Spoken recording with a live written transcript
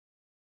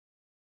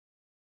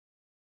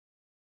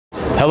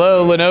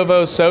Hello,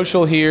 Lenovo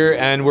Social here,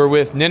 and we're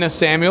with Nina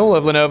Samuel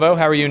of Lenovo.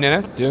 How are you,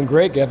 Nina? Doing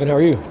great, Gavin. How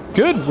are you?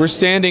 Good. We're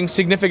standing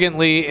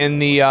significantly in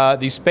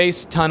the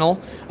space tunnel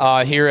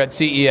here at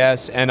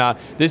CES, and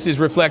this is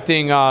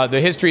reflecting the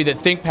history that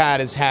ThinkPad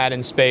has had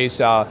in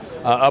space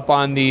up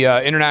on the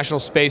International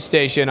Space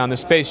Station, on the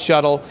Space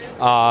Shuttle,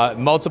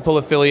 multiple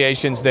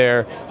affiliations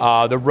there.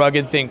 The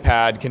rugged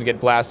ThinkPad can get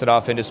blasted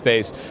off into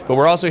space. But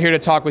we're also here to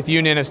talk with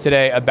you, Nina,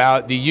 today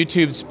about the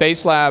YouTube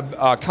Space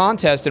Lab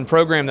contest and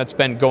program that's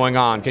been going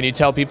on. Can you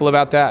tell people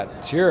about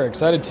that? Sure,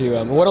 excited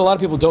to. What a lot of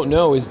people don't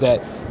know is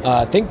that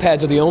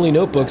ThinkPads are the only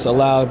notebooks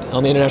allowed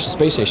on the International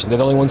Space Station. They're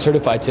the only ones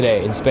certified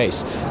today in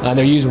space.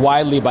 They're used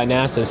widely by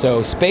NASA,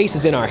 so space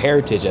is in our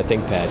heritage at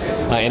ThinkPad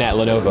and at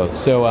Lenovo.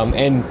 So,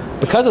 and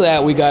because of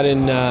that, we got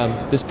in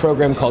this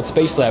program called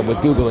Space Lab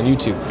with Google and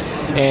YouTube.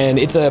 And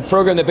it's a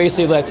program that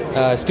basically lets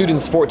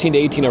students 14 to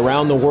 18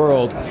 around the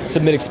world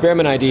submit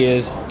experiment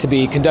ideas to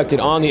be conducted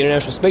on the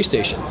International Space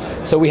Station.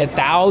 So we had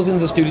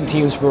thousands of student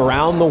teams from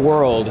around the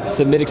world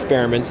submit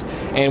experiments,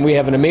 and we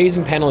have an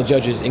amazing panel of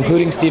judges,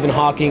 including Stephen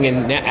Hawking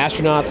and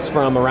astronauts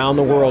from around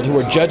the world who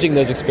are judging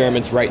those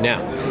experiments right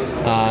now.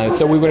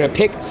 So we're going to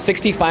pick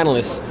 60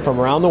 finalists from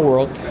around the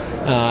world,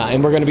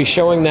 and we're going to be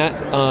showing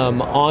that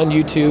on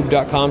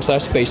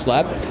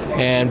youtube.com/spacelab,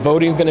 and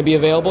voting is going to be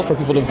available for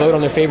people to vote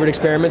on their favorite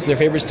experiments and their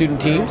favorite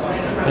student teams.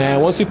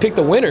 And once we pick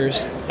the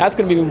winners, that's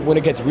going to be when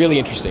it gets really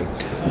interesting.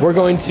 We're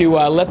going to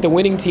let the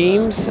winning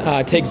teams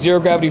take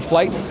zero-gravity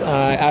flights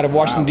out of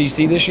Washington,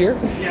 D.C. this year,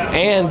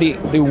 and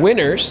the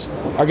winners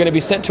are going to be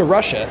sent to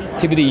Russia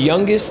to be the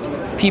youngest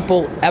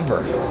people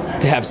ever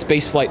to have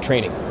spaceflight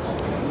training.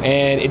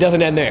 And it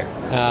doesn't end there.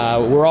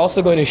 We're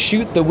also going to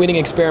shoot the winning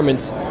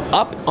experiments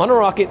up on a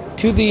rocket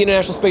to the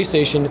International Space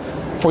Station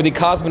for the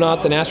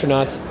cosmonauts and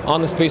astronauts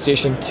on the space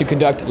station to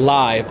conduct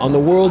live on the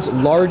world's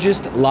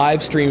largest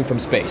live stream from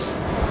space.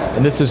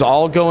 And this is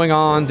all going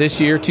on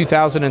this year,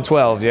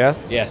 2012,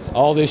 yes? Yes,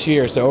 all this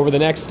year. So over the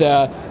next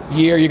year,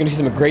 you're going to see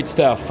some great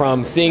stuff,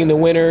 from seeing the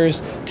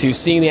winners to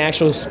seeing the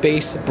actual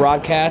space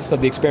broadcasts of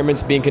the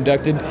experiments being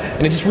conducted.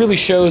 And it just really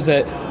shows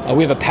that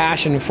we have a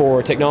passion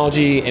for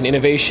technology and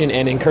innovation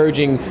and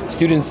encouraging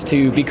students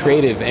to be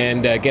creative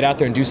and get out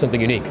there and do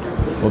something unique.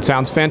 Well, it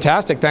sounds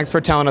fantastic. Thanks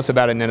for telling us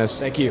about it, Ninnis.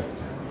 Thank you.